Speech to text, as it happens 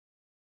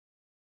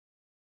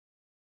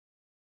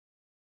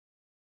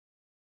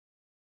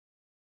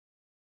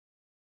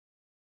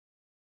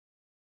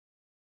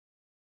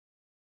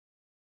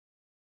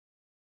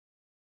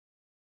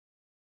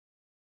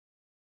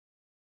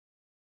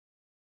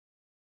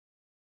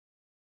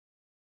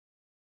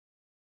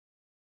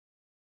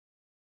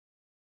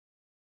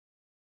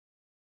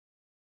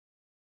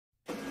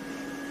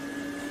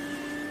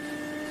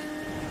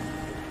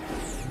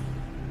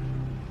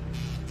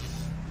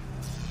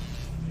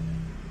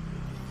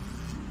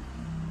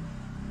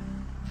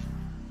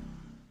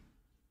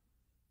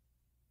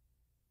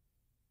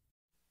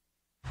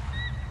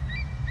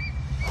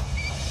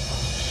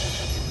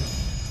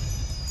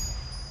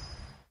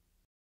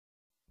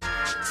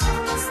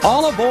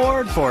All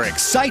aboard for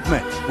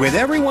excitement with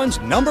everyone's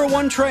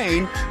 #1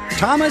 train,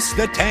 Thomas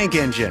the Tank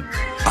Engine.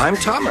 I'm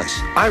Thomas.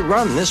 I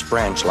run this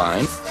branch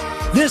line.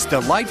 This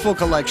delightful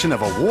collection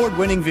of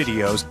award-winning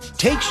videos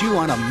takes you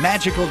on a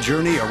magical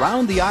journey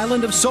around the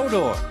island of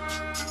Sodor.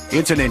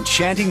 It's an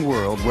enchanting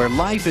world where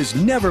life is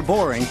never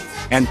boring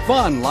and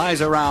fun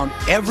lies around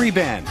every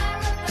bend.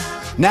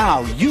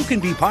 Now you can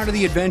be part of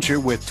the adventure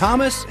with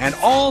Thomas and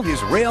all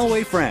his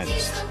railway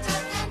friends.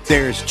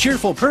 There's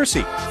cheerful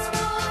Percy,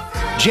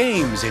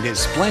 James in his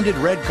splendid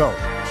red coat,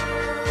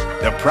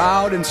 the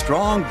proud and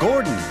strong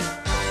Gordon,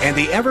 and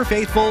the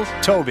ever-faithful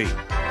Toby.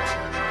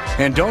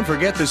 And don't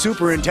forget the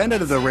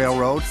superintendent of the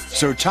railroad,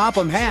 Sir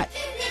Topham Hatt,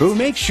 who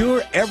makes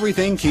sure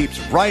everything keeps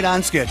right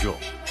on schedule.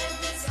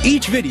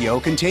 Each video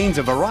contains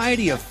a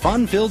variety of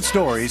fun-filled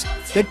stories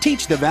that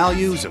teach the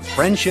values of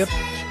friendship,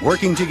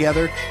 working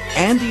together,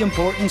 and the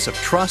importance of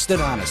trust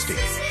and honesty.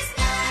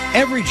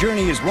 Every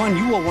journey is one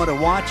you will want to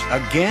watch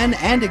again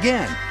and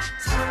again.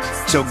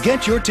 So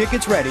get your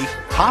tickets ready,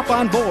 hop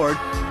on board,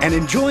 and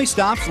enjoy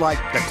stops like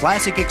the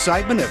classic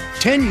excitement of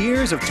 10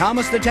 years of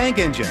Thomas the Tank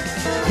Engine.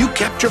 You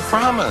kept your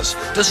promise,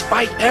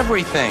 despite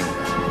everything.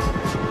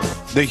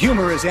 The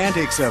humorous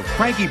antics of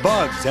Cranky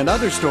Bugs and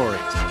other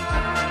stories.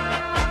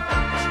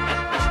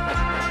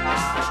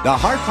 The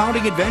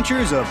heart-pounding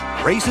adventures of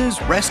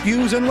races,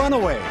 rescues, and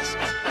runaways.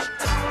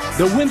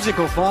 The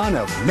whimsical fun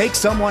of Make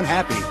Someone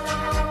Happy.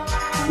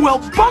 Well,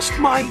 bust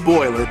my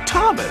boiler,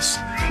 Thomas.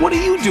 What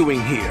are you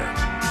doing here?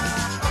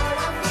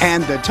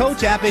 And the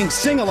toe-tapping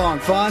sing-along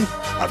fun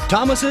of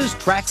Thomas's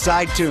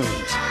Trackside Tunes.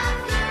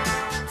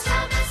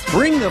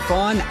 Bring the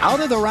fun out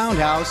of the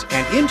roundhouse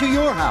and into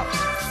your house.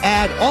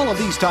 Add all of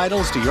these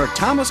titles to your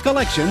Thomas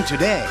collection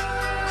today.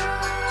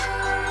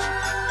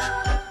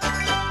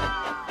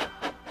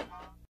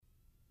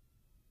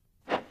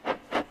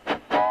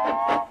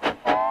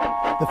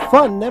 The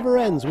fun never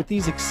ends with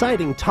these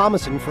exciting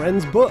Thomas and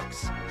Friends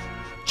books.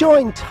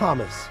 Join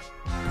Thomas,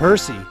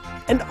 Percy,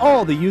 and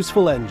all the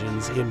useful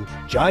engines in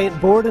Giant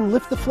Board and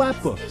Lift the Flap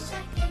books,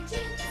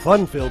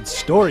 fun-filled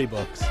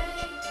storybooks,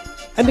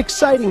 and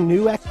exciting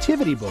new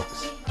activity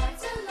books.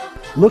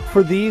 Look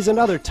for these and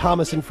other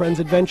Thomas and Friends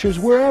adventures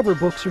wherever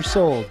books are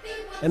sold,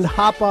 and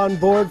hop on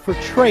board for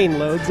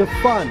trainloads of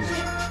fun.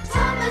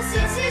 Thomas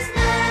is his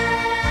name.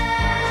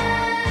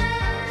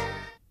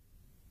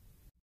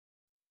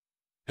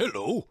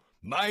 Hello,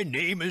 my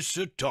name is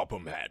Sir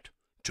Topham Hatt.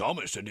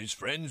 Thomas and his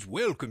friends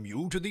welcome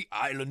you to the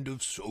island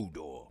of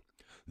Sodor.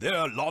 There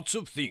are lots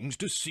of things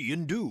to see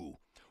and do.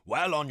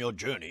 While on your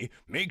journey,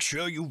 make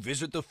sure you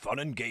visit the Fun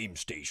and Game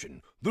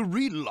Station, the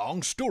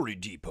Read-Along Story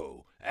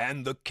Depot,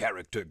 and the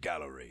Character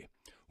Gallery.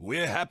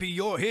 We're happy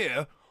you're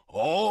here.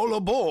 All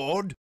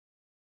aboard!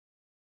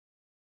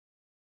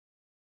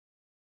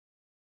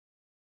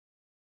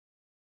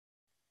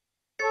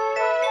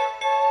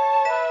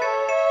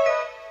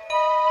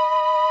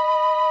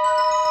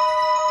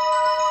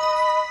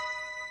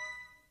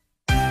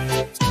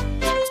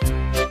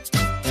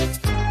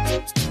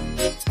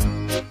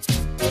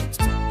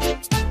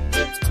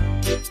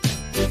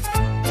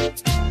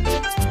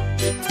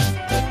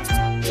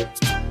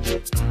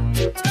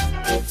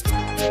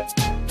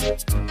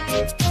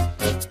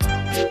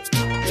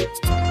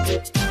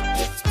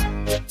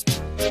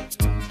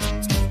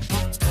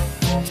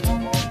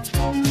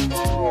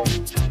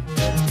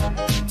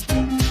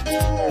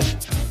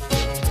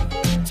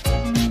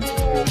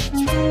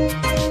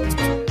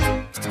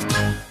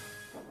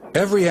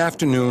 Every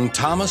afternoon,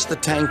 Thomas the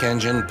Tank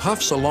Engine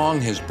puffs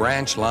along his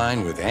branch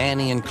line with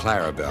Annie and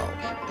Clarabelle.